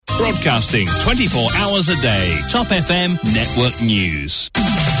Broadcasting 24 hours a day. Top FM Network News.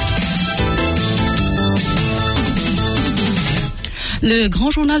 Le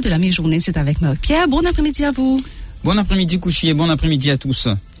grand journal de la mi-journée, c'est avec Marc-Pierre. Bon après-midi à vous. Bon après-midi Kouchi et bon après-midi à tous.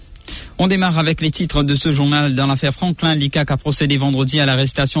 On démarre avec les titres de ce journal. Dans l'affaire Franklin, l'ICAC a procédé vendredi à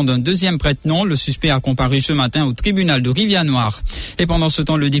l'arrestation d'un deuxième prête-nom. Le suspect a comparu ce matin au tribunal de Rivière-Noire. Et pendant ce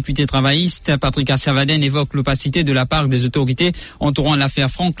temps, le député travailliste Patrick Assiavaden évoque l'opacité de la part des autorités entourant l'affaire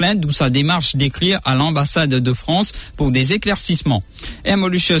Franklin, d'où sa démarche d'écrire à l'ambassade de France pour des éclaircissements. Air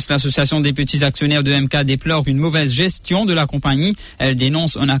Mauritius, l'association des petits actionnaires de MK, déplore une mauvaise gestion de la compagnie. Elle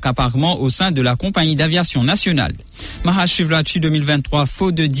dénonce un accaparement au sein de la compagnie d'aviation nationale. Mahashivratri 2023,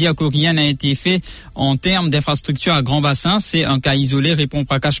 faute de dire que rien n'a été fait en termes d'infrastructure à Grand Bassin. C'est un cas isolé, répond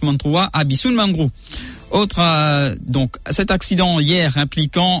Prakash Mantroua à Bissoun Mangrou. Donc, cet accident hier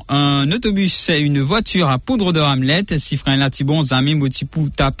impliquant un autobus et une voiture à poudre de Hamlet, Sifrin Latibon Zami Motipou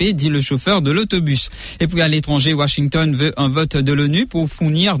tapé, dit le chauffeur de l'autobus. Et puis à l'étranger, Washington veut un vote de l'ONU pour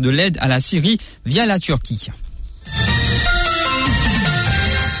fournir de l'aide à la Syrie via la Turquie.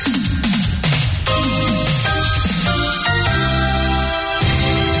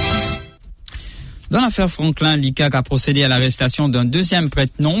 Dans l'affaire Franklin, l'ICAC a procédé à l'arrestation d'un deuxième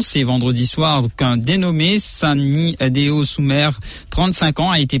prête-nom. C'est vendredi soir qu'un dénommé Sani Deo Soumer, 35 ans,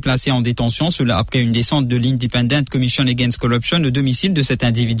 a été placé en détention. Cela après une descente de l'Independent Commission Against Corruption au domicile de cet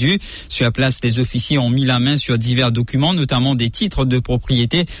individu. Sur place, les officiers ont mis la main sur divers documents, notamment des titres de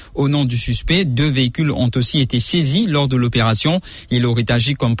propriété au nom du suspect. 2 véhicules ont aussi été saisis lors de l'opération. Il aurait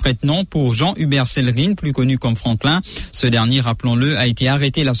agi comme prête-nom pour Jean-Hubert Sellerine, plus connu comme Franklin. Ce dernier, rappelons-le, a été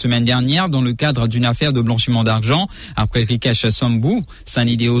arrêté la semaine dernière dans le cadre d'une affaire de blanchiment d'argent. Après Rikesh Sambou,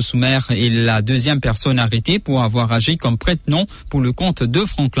 Sanideo Soumer est la deuxième personne arrêtée pour avoir agi comme prête-nom pour le compte de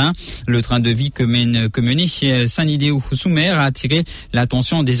Franklin. Le train de vie que menait Sanideo Soumer a attiré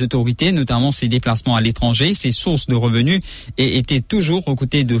l'attention des autorités, notamment ses déplacements à l'étranger, ses sources de revenus, et était toujours aux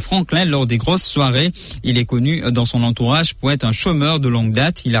côtés de Franklin lors des grosses soirées. Il est connu dans son entourage pour être un chômeur de longue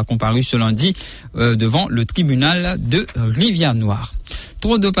date. Il a comparu ce lundi devant le tribunal de Rivière-Noire.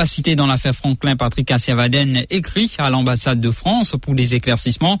 Trop d'opacité dans l'affaire Franklin. Patrick Assiavaden écrit à l'ambassade de France pour des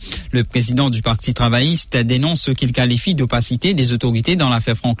éclaircissements. Le président du Parti travailliste dénonce ce qu'il qualifie d'opacité des autorités dans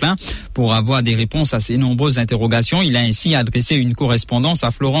l'affaire Franklin. Pour avoir des réponses à ces nombreuses interrogations, il a ainsi adressé une correspondance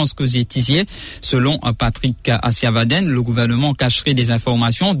à Florence Cosier-Tizier. Selon Patrick Assiavaden, le gouvernement cacherait des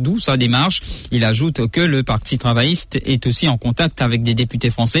informations, d'où sa démarche. Il ajoute que le Parti travailliste est aussi en contact avec des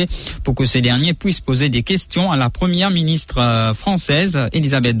députés français pour que ces derniers puissent poser des questions à la première ministre française,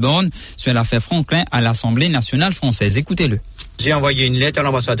 Elisabeth Borne, sur l'affaire Franklin à l'Assemblée nationale française. Écoutez-le. J'ai envoyé une lettre à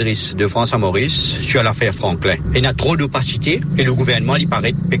l'ambassadrice de France à Maurice sur l'affaire Franklin. Il y a trop d'opacité et le gouvernement, il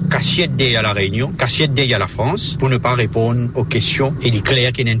paraît, cassiette à la Réunion, cassiette à la France pour ne pas répondre aux questions. Et il est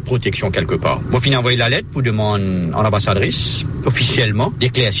clair qu'il y a une protection quelque part. Moi, j'ai envoyé la lettre pour demander à l'ambassadrice, officiellement,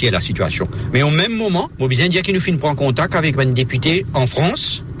 d'éclaircir la situation. Mais au même moment, moi, besoin de dire qu'il nous fait prendre contact avec un député en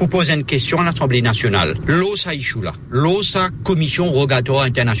France pour poser une question à l'Assemblée nationale. L'OSA Ichoula, l'OSA Commission rogatoire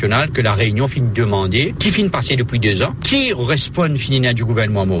internationale que la Réunion finit de demander, qui finit de passer depuis 2 ans, qui répond du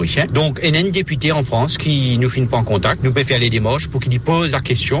gouvernement mauricien. Donc, il y a un député en France qui nous finit pas en contact, nous peut faire les démarches pour qu'il pose la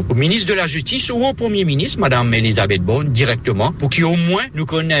question au ministre de la Justice ou au Premier ministre, Madame Elisabeth Borne, directement, pour qu'il au moins nous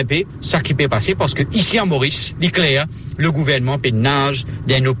connaisse un peu ça qui peut passer, parce que ici à Maurice, l'éclair, le gouvernement peut nage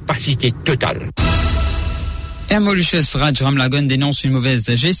d'une opacité totale. Air Mauritius Raj Ramlagon dénonce une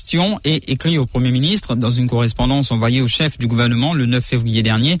mauvaise gestion et écrit au Premier ministre dans une correspondance envoyée au chef du gouvernement le 9 février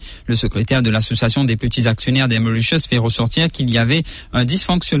dernier. Le secrétaire de l'association des petits actionnaires d'Air Mauritius fait ressortir qu'il y avait un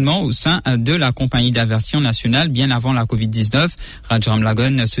dysfonctionnement au sein de la compagnie d'aviation nationale bien avant la Covid-19. Raj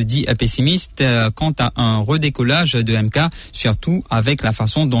Ramlagon se dit pessimiste quant à un redécollage de MK, surtout avec la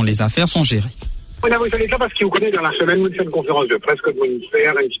façon dont les affaires sont gérées. On a voté ça parce que vous connaissez dans la semaine, nous faisons une conférence de presse que vous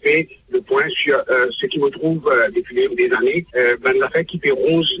faire un petit peu le point sur ce qui me trouve depuis des années, l'affaire qui fait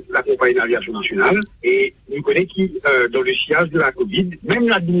rose la compagnie d'aviation nationale. Et nous connaissons qui, dans le sillage de la Covid, même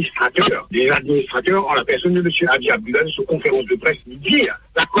les administrateurs en la personne de M. Adi Abdullah, sur conférence de presse, dit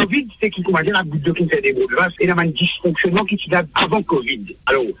la Covid, c'est qui, comment dire, la goutte d'eau qui fait des bouts de vase, et il y a un dysfonctionnement qui date avant Covid.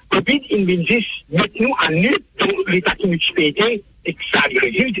 Alors, Covid, il me dit, mettez-nous à nu dans l'état qui nous été et que ça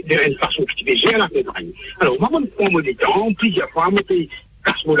résulte d'une façon qui gérer la compagnie. Alors, moi, on me détend, plusieurs fois, on me fait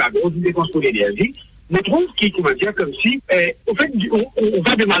casse-moi la grosse, une dépense pour l'énergie. Je trouve qu'il, comment dire, comme si, au fait, on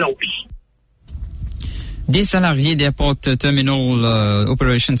va de mal en pis. Des salariés d'Airport Terminal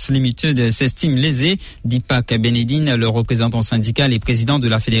Operations Limited s'estiment lésés. Deepak Benedin, le représentant syndical et président de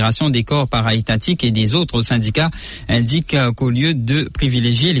la Fédération des corps para-étatiques et des autres syndicats, indique qu'au lieu de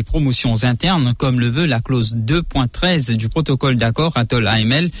privilégier les promotions internes, comme le veut la clause 2.13 du protocole d'accord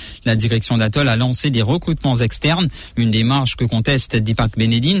Atoll-AML, la direction d'Atoll a lancé des recrutements externes, une démarche que conteste Deepak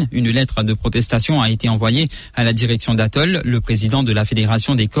Benedin. Une lettre de protestation a été envoyée à la direction d'Atoll. Le président de la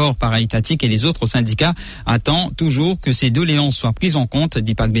Fédération des corps para-étatiques et les autres syndicats attend toujours que ces doléances soient prises en compte.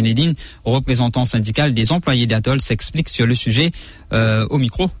 Deepak Benedin, représentant syndical des employés d'Atoll, s'explique sur le sujet au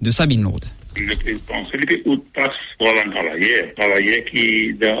micro de Sabine Lourde. Le président, c'est le haut de passe pour un travailleur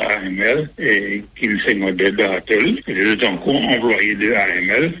qui dans AML et qui ne s'est modèle d'Atoll. Et les employés de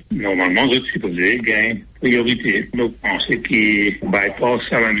AML, normalement, vous êtes supposés gagner priorité. Nous pensons qu'ils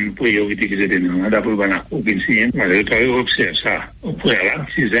bypassent la même priorité qu'ils étaient dans d'après aucune signe. Je observe ça. Au préalable,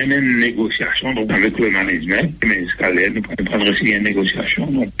 si c'est une négociation, donc avec le management, mais escalaire, nous ne prendrons pas une négociation.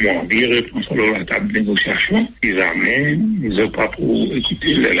 Donc, moi, ils répondent sur la table de négociation. Ils amènent, ils n'ont pas pour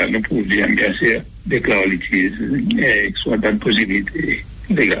écouter là, nous pour dire, bien sûr, déclarer l'utilité, et que soit dans une possibilité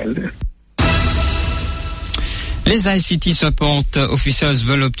légale. Les ICT Support Officers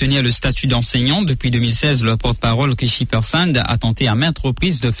veulent obtenir le statut d'enseignant. Depuis 2016, le porte-parole Rishi Persand a tenté à maintes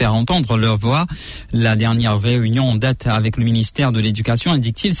reprises de faire entendre leur voix. La dernière réunion en date avec le ministère de l'Éducation,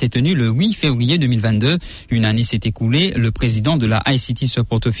 indique-t-il, s'est tenue le 8 février 2022. Une année s'est écoulée. Le président de la ICT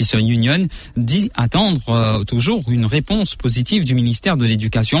Support Officer Union dit attendre toujours une réponse positive du ministère de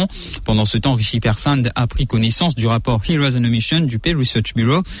l'Éducation. Pendant ce temps, Rishi Persand a pris connaissance du rapport Heroes on a Mission du Pew Research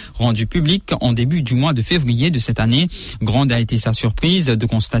Bureau, rendu public en début du mois de février de cette année. Grande a été sa surprise de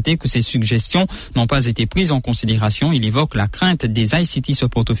constater que ces suggestions n'ont pas été prises en considération. Il évoque la crainte des ICT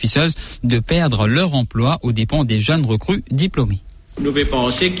Support Officers de perdre leur emploi aux dépens des jeunes recrues diplômés. Nous pouvons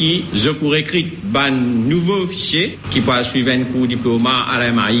penser qu'ils ont écrit un nouveau officier qui peut suivre un cours diplôme à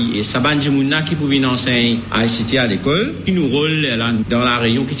la MAI et ça qui pouvait enseigner à ICT à l'école. Qui nous rôle dans la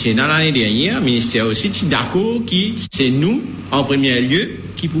réunion qui tient dans l'année dernière, le ministère aussi est d'accord qui c'est nous en premier lieu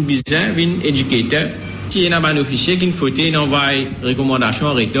qui pouvons venir éducateurs. Si il y a un officier qui nous faut une recommandation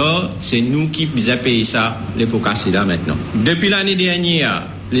au recteur, c'est nous qui devons payer ça, les pots cassés là maintenant. Depuis l'année dernière,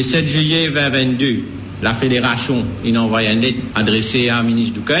 le 7 juillet 2022, la fédération a envoyé une lettre adressée à la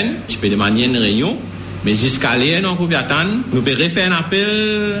ministre Doukan, je peux demander une réunion, mais jusqu'à là, nous pouvons faire un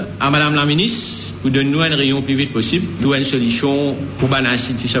appel à madame la ministre pour donner nous une réunion plus vite possible, pour une solution pour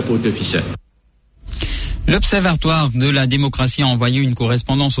balancer ce support officer. L'Observatoire de la démocratie a envoyé une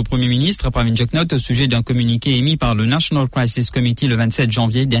correspondance au Premier ministre, Pravin Jugnauth, au sujet d'un communiqué émis par le National Crisis Committee le 27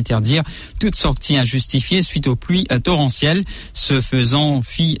 janvier d'interdire toute sortie injustifiée suite aux pluies torrentielles. Se faisant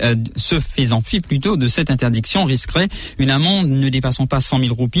fi plutôt de cette interdiction risquerait une amende ne dépassant pas 100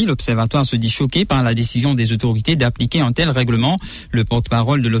 000 roupies. L'Observatoire se dit choqué par la décision des autorités d'appliquer un tel règlement. Le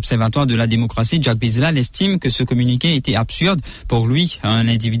porte-parole de l'Observatoire de la démocratie, Jack Bislal, estime que ce communiqué était absurde. Pour lui, un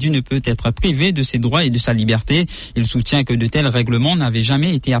individu ne peut être privé de ses droits et de sa liberté. Il soutient que de tels règlements n'avaient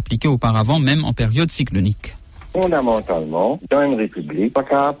jamais été appliqués auparavant, même en période cyclonique. Fondamentalement, dans une république, pas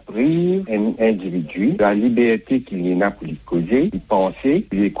qu'à priver un individu la liberté qu'il a pour lui causer, lui penser,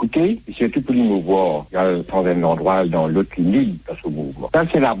 lui écouter, et surtout pour lui mouvoir dans un endroit, dans l'autre libre dans ce mouvement. Ça,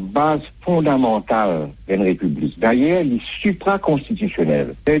 c'est la base fondamentale d'une république. D'ailleurs, il est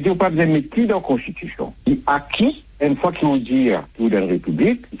supra-constitutionnel. C'est-à-dire, pas besoin de mettre qui dans la Constitution. Il acquis. Une fois qu'il veut dire tout dans la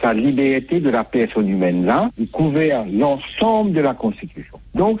République, sa liberté de la personne humaine là, il couvert l'ensemble de la Constitution.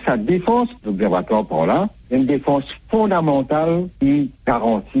 Donc sa défense, l'Observatoire par là, une défense fondamentale qui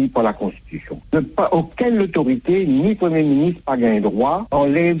garantie par la Constitution. Aucune autorité, ni Premier ministre, pas gain droit,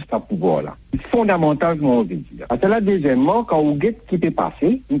 enlève sa pouvoir là. C'est fondamental, comme on veut dire. Parce que là, deuxièmement, quand vous guette qui peut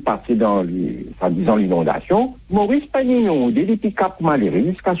passer, il passe dans l'inondation, Maurice Pagnon, depuis Cap Malheureux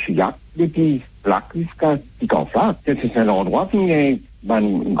jusqu'à Suyac, depuis Plaque jusqu'à Picanfla, c'est un endroit qui est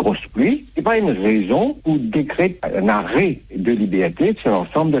une grosse pluie. C'est pas une raison pour décréter un arrêt de liberté sur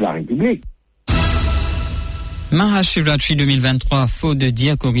l'ensemble de la République. Mahashivratri 2023, faut de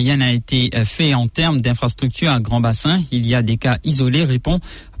dire qu'au Guyane a été fait en termes d'infrastructures à grand bassin. Il y a des cas isolés, répond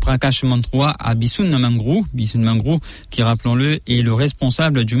Prakash Mantroa à Bisun Mangrou. Bisun Mangrou, qui rappelons-le, est le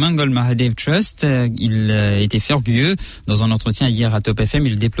responsable du Mangal Mahadev Trust. Il était fergueux. Dans un entretien hier à Top FM,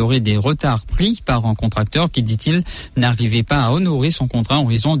 il déplorait des retards pris par un contracteur qui, dit-il, n'arrivait pas à honorer son contrat en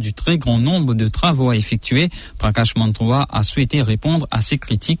raison du très grand nombre de travaux à effectuer. Prakash Mantroa a souhaité répondre à ces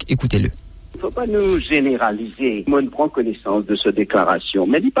critiques. Écoutez-le. Il ne faut pas nous généraliser. Moi, je prends connaissance de cette déclaration,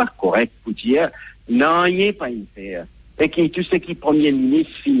 mais il n'est pas correct pour dire non, il n'y a pas une faire. Et que tout ce qui Premier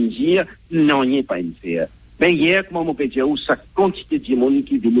ministre finit dire non, il n'y a pas une faire. Mais hier, comment on peut dire, où sa quantité de monde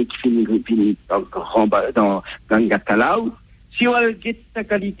qui finit dans Gatalau, si on a sa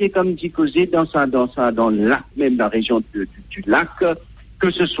qualité, comme dit Causé, dans le lac, même la région du lac, que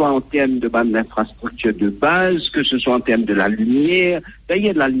ce soit en termes d'infrastructure de base, que ce soit en termes de la lumière.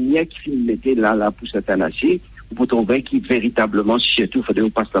 D'ailleurs, la lumière qui finit mettre là pour cette année, vous trouvez qui véritablement, surtout, il faudrait qu'on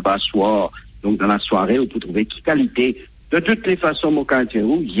passe là-bas soir, donc dans la soirée, vous trouvez qui qualité. De toutes les façons, mon candidat,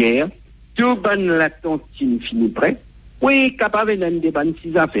 hier, tout la tontine finit prêt. Oui, capable d'un des bannes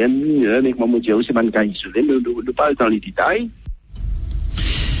 6 affaires, mais comme on dit, c'est ban cas isolé, ne parle dans les détails.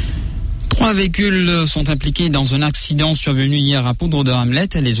 3 véhicules sont impliqués dans un accident survenu hier à Poudre de Hamlet.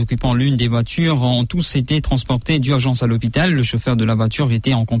 Les occupants l'une des voitures ont tous été transportés d'urgence à l'hôpital. Le chauffeur de la voiture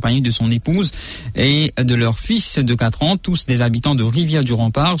était en compagnie de son épouse et de leur fils de 4 ans, tous des habitants de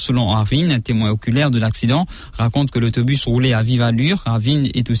Rivière-du-Rempart. Selon Arvin, témoin oculaire de l'accident, raconte que l'autobus roulait à vive allure. Arvin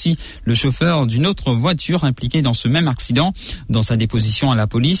est aussi le chauffeur d'une autre voiture impliquée dans ce même accident. Dans sa déposition à la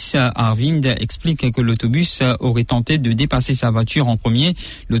police, Arvin explique que l'autobus aurait tenté de dépasser sa voiture en premier.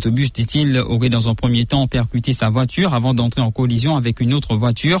 L'autobus, dit-il, aurait dans un premier temps percuté sa voiture avant d'entrer en collision avec une autre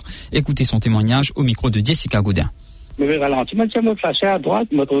voiture. Écoutez son témoignage au micro de Jessica Godin. Je vais ralentir, je me flashais à droite,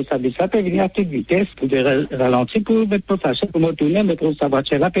 je trouve ça peut venir à toute vitesse, pour ralentir, pour me flasher, pour me tourner, je trouve sa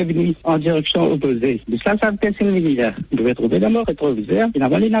voiture là peut venir en direction opposée. De ça peut être lumière. Je vais trouver dans mon rétroviseur,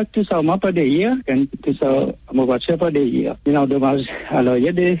 finalement, il y a tout ça au moins pas derrière, tout ça, ma voiture pas derrière. Il y a un dommage. Alors, il y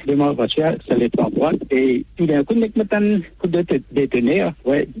a des ma voiture, c'est les temps droite, et tout d'un coup, je coup de détenir,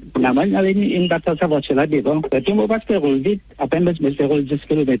 ouais, finalement, il y a une bataille sa voiture là devant. Tout le monde va se faire vite, à peine je me fais rouler 10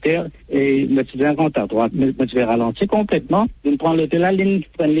 km, et je me suis rendu à droite, je vais ralentir complètement. Je prends la ligne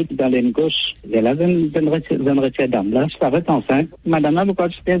dans la ligne gauche. Et là, je retire dame là. Je s'arrête enceinte. Madame là, pourquoi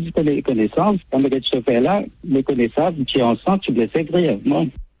je perds des connaissances? Quand le chauffeur là, mes connaissances, tu es enceinte, tu blessais grièvement.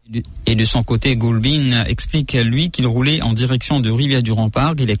 Et de son côté, Goulbin explique, lui, qu'il roulait en direction de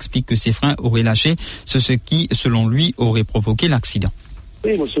Rivière-du-Rempart. Il explique que ses freins auraient lâché, ce qui, selon lui, aurait provoqué l'accident.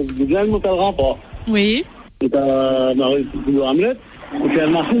 Oui, monsieur Goulbin, je m'appelle Rempart. Oui. C'est à Hamlet. Et puis elle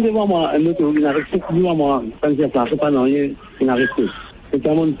marche devant moi, elle me trouve, il n'arrive pas devant moi, quand je place, pas non, il n'arrive pas. C'est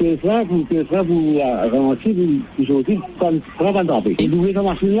à mon téléphone, vous ralentir, vous aujourd'hui, pas d'attraper. Et vous voulez la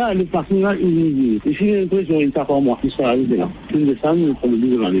machine là, il dit, ici, l'impression, il tape en moi, il sera arrivé là. Une descente, pour le bout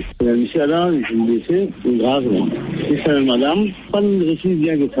de l'année. La mission là, je me blessé, c'est grave, et c'est madame, pas de récit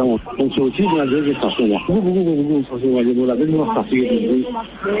bien que ça, donc c'est aussi dans la deuxième station là. Beaucoup, la deuxième station,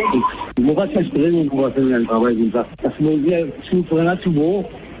 je ne vais pas s'inspirer, on pourra faire un travail comme ça. Parce que si vous prenez là tout beau,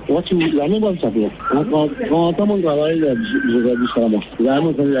 la même chose, ça peut. Quand mon travail, je vais dire ça à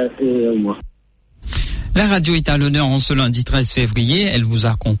moi. Moi. La radio est à l'honneur en ce lundi 13 février. Elle vous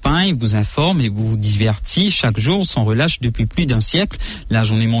accompagne, vous informe et vous divertit chaque jour sans relâche depuis plus d'un siècle. La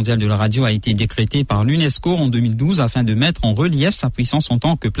journée mondiale de la radio a été décrétée par l'UNESCO en 2012 afin de mettre en relief sa puissance en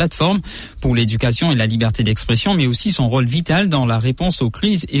tant que plateforme pour l'éducation et la liberté d'expression, mais aussi son rôle vital dans la réponse aux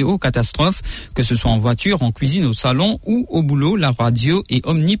crises et aux catastrophes. Que ce soit en voiture, en cuisine, au salon ou au boulot, la radio est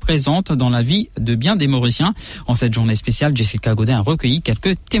omniprésente dans la vie de bien des Mauriciens. En cette journée spéciale, Jessica Godin a recueilli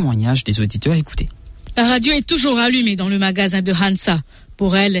quelques témoignages des auditeurs. Écoutez. La radio est toujours allumée dans le magasin de Hansa.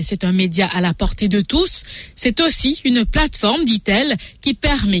 Pour elle, c'est un média à la portée de tous. C'est aussi une plateforme, dit-elle, qui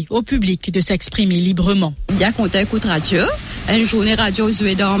permet au public de s'exprimer librement. Bien qu'on écoute radio, une journée radio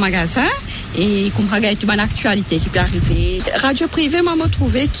jouée dans un magasin et qu'on regarde toute l'actualité qui peut arriver. Radio privée m'a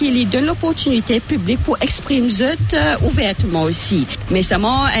trouvé qu'il donne l'opportunité publique pour exprimer ouvertement aussi. Mais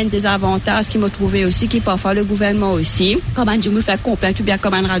seulement un des avantages qui m'a trouvé aussi, qui parfois le gouvernement aussi, comme on dit, me fait complainte, ou bien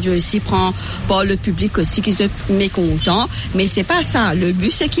comme une radio aussi prend par le public aussi qui est mécontent. Mais c'est pas ça. Le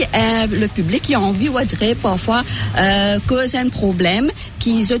but, c'est que le public qui a envie, on dirait parfois, cause un problème,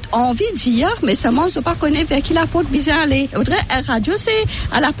 qu'ils ont envie de dire, mais seulement ils ne pas connaître vers qui la porte bizarre aller. On dirait la radio, c'est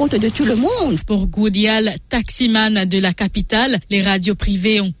à la porte de tout le monde. Pour Goudial, taximan de la capitale, les radios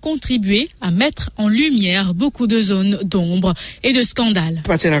privées ont contribué à mettre en lumière beaucoup de zones d'ombre et de scandales.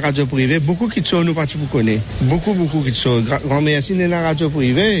 Parti de la radio privée, beaucoup qui sont nous partis pour connaître. Beaucoup qui sont. Grand merci de la radio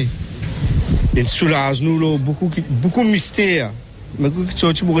privée. Il soulage nous beaucoup de mystères. Mais qui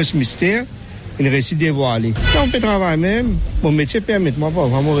sont pour ce mystère, il réussit de dévoiler. Quand on peut travailler même, mon métier permet moi pas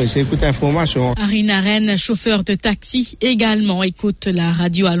vraiment réussir écouter l'information. Arina Rennes, chauffeur de taxi, également écoute la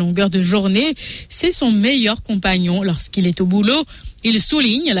radio à longueur de journée. C'est son meilleur compagnon lorsqu'il est au boulot. Il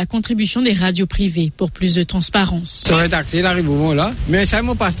souligne la contribution des radios privées pour plus de transparence. Sur le taxi, il arrive au moment là. Mais ça,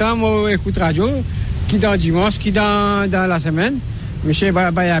 mon pasteur, moi, écoute radio, qui dans dimanche, qui dans la semaine. Monsieur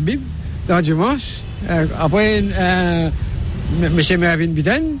Bayabib, dans dimanche. Après, Monsieur Mervyn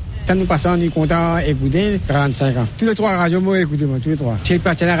Biden, Ça nous passe, on est content d'écouter 45 ans. Tous les 3 radios, moi, écoutez, tous les 3. C'est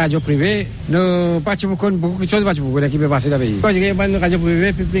partenaire radio privé. Nous, pas beaucoup de choses, pas beaucoup qui peut passer dans le pays. Quand il y a une radio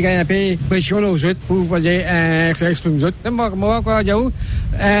privée, puis il y a un peu pression aux autres pour exprimer aux autres. Moi, quoi,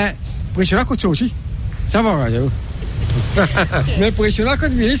 pression là, coûte ça aussi. Ça va, radio. Mais pression là,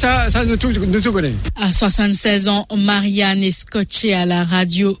 coûte bien, ça nous tout connaît. À 76 ans, Marianne est scotchée à la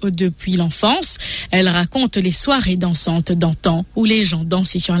radio depuis l'enfance. Elle raconte les soirées dansantes d'antan où les gens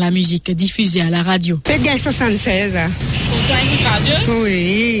dansaient sur la musique diffusée à la radio. Fait gain 76. Content d'écouter la radio?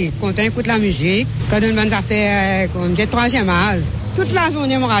 Oui, content d'écouter la musique. Quand on a fait comme j'ai 3e âge, toute la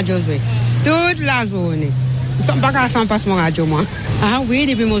journée mon radio joué. Toute la journée. Nous sommes pas qu'à 100 passe mon radio moi. Ah oui,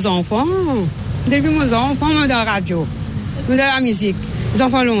 depuis mes enfants. Depuis mes enfants, on dans la radio. Nous dans la musique. Les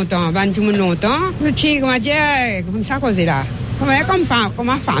enfants longtemps, tout le monde longtemps. Nous tiens, comment dire, comme ça cause là. Comme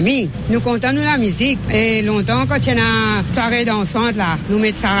ma famille. Nous comptons nous la musique. Et longtemps, quand il y a une soirée dansante là, nous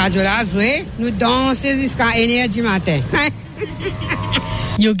mettons sa radio là, jouer, nous dansons jusqu'à 1h du matin.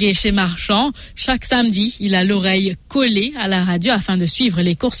 Yogué chez Marchand, chaque samedi, il a l'oreille collée à la radio afin de suivre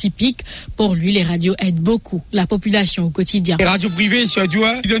les courses hippiques. Pour lui, les radios aident beaucoup la population au quotidien. Les radios privées, c'est dur.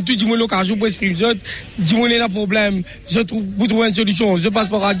 Ils donnent tout le monde l'occasion pour exprimer les autres. Si on a un problème, je trouve pour trouver une solution. Je passe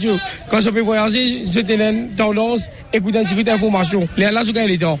par radio. Quand je peux voyager, je tenais tendance, écouter un petit peu d'information. Là, je gagne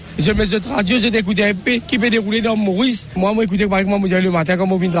les dents. Je mets cette radio, je t'écoute un peu qui peut dérouler dans Maurice. Moi, écouter par exemple, le matin, quand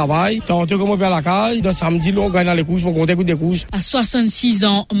on vient de travail. Tantôt, quand on vient à la cage. Dans samedi, on gagne dans les couches, on compte écouter des couches. À 66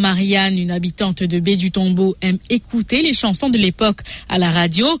 ans, Marianne, une habitante de Baie du Tombeau, aime écouter les chansons de l'époque à la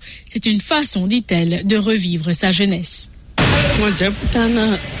radio. C'est une façon, dit-elle, de revivre sa jeunesse. Moi, je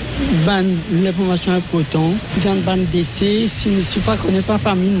l'information importante. Dans le ban d'essai, si je ne suis pas connu pas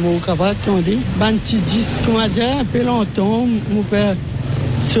parmi nous, capable de ban petit disque, comment dire, un peu longtemps, mon père.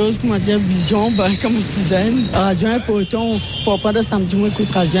 Chose, comment dire, vision, comme Suzanne. Radio important, pour pas de samedi, moi, écoute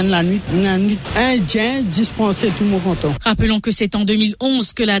radio la nuit, indien, dispensé, tout le monde content. Rappelons que c'est en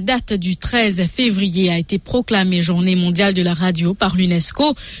 2011 que la date du 13 février a été proclamée Journée mondiale de la radio par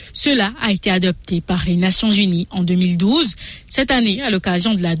l'UNESCO. Cela a été adopté par les Nations Unies en 2012. Cette année, à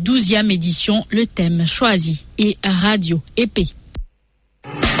l'occasion de la 12e édition, le thème choisi est Radio épée.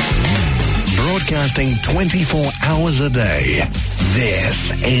 Broadcasting 24 hours a day.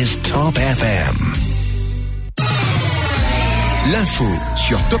 This is Top FM. L'info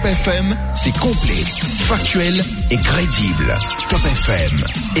sur Top FM, c'est complet, factuel et crédible. Top FM,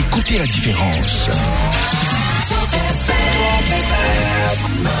 écoutez la différence. Top FM,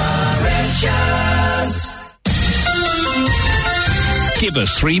 Mauritius. Give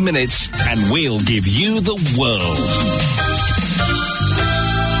us 3 minutes and we'll give you the world.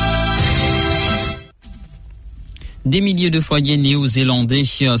 Des milliers de foyers néo-zélandais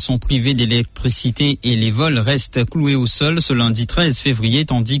sont privés d'électricité et les vols restent cloués au sol ce lundi 13 février,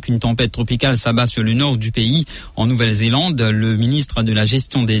 tandis qu'une tempête tropicale s'abat sur le nord du pays. En Nouvelle-Zélande, le ministre de la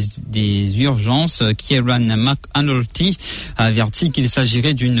gestion des urgences, Kieran McAnulty, a averti qu'il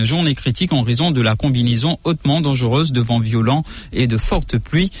s'agirait d'une journée critique en raison de la combinaison hautement dangereuse de vents violents et de fortes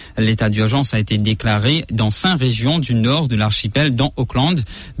pluies. L'état d'urgence a été déclaré dans 5 régions du nord de l'archipel, dont Auckland.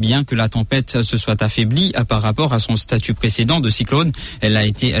 Bien que la tempête se soit affaiblie par rapport à son statut précédent de cyclone, elle a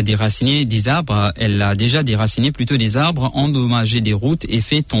été déracinée des arbres. Elle a déjà déraciné plutôt des arbres, endommagé des routes et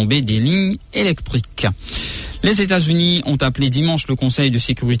fait tomber des lignes électriques. Les États-Unis ont appelé dimanche le Conseil de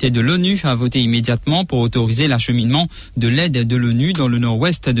sécurité de l'ONU à voter immédiatement pour autoriser l'acheminement de l'aide de l'ONU dans le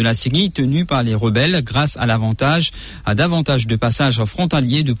nord-ouest de la Syrie tenu par les rebelles grâce à davantage de passages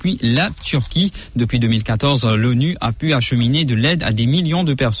frontaliers depuis la Turquie. Depuis 2014, l'ONU a pu acheminer de l'aide à des millions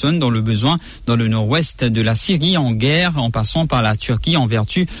de personnes dans le besoin dans le nord-ouest de la Syrie en guerre, en passant par la Turquie en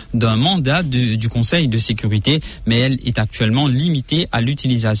vertu d'un mandat du Conseil de sécurité, mais elle est actuellement limitée à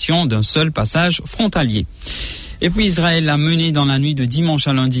l'utilisation d'un seul passage frontalier. Et puis Israël a mené dans la nuit de dimanche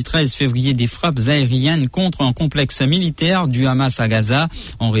à lundi 13 février des frappes aériennes contre un complexe militaire du Hamas à Gaza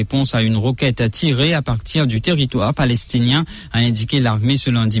en réponse à une roquette tirée à partir du territoire palestinien, a indiqué l'armée ce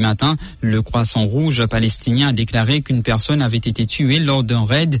lundi matin. Le Croissant Rouge palestinien a déclaré qu'une personne avait été tuée lors d'un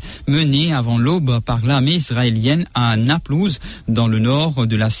raid mené avant l'aube par l'armée israélienne à Naplouse, dans le nord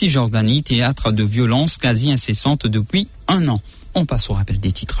de la Cisjordanie, théâtre de violences quasi incessantes depuis 1 an. On passe au rappel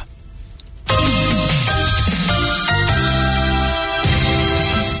des titres.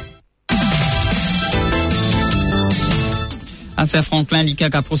 Affaire Franklin,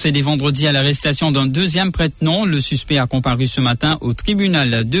 l'ICAC a procédé vendredi à l'arrestation d'un deuxième prête-nom. Le suspect a comparu ce matin au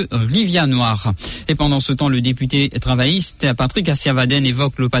tribunal de Rivière-Noire. Et pendant ce temps, le député travailliste Patrick Assiavaden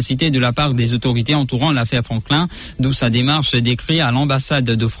évoque l'opacité de la part des autorités entourant l'affaire Franklin, d'où sa démarche d'écrire à l'ambassade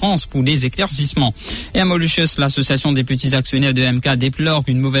de France pour des éclaircissements. Et à Mauritius, l'association des petits actionnaires de MK déplore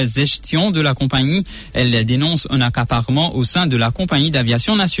une mauvaise gestion de la compagnie. Elle dénonce un accaparement au sein de la compagnie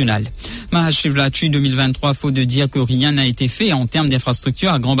d'aviation nationale. Mahashivratri 2023, faut de dire que rien n'a été fait en termes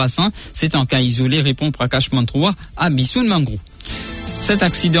d'infrastructure à Grand Bassin. C'est un cas isolé, répond Prakash Mantroa à Bissoun Mangrou. Cet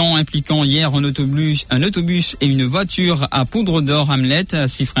accident impliquant hier un autobus et une voiture à Poudre d'Or Hamlet,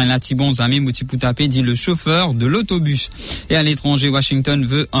 Sifrin Latibon Zame Moutiputapé dit le chauffeur de l'autobus. Et à l'étranger, Washington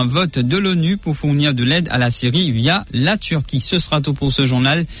veut un vote de l'ONU pour fournir de l'aide à la Syrie via la Turquie. Ce sera tout pour ce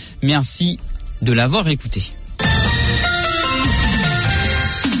journal. Merci de l'avoir écouté.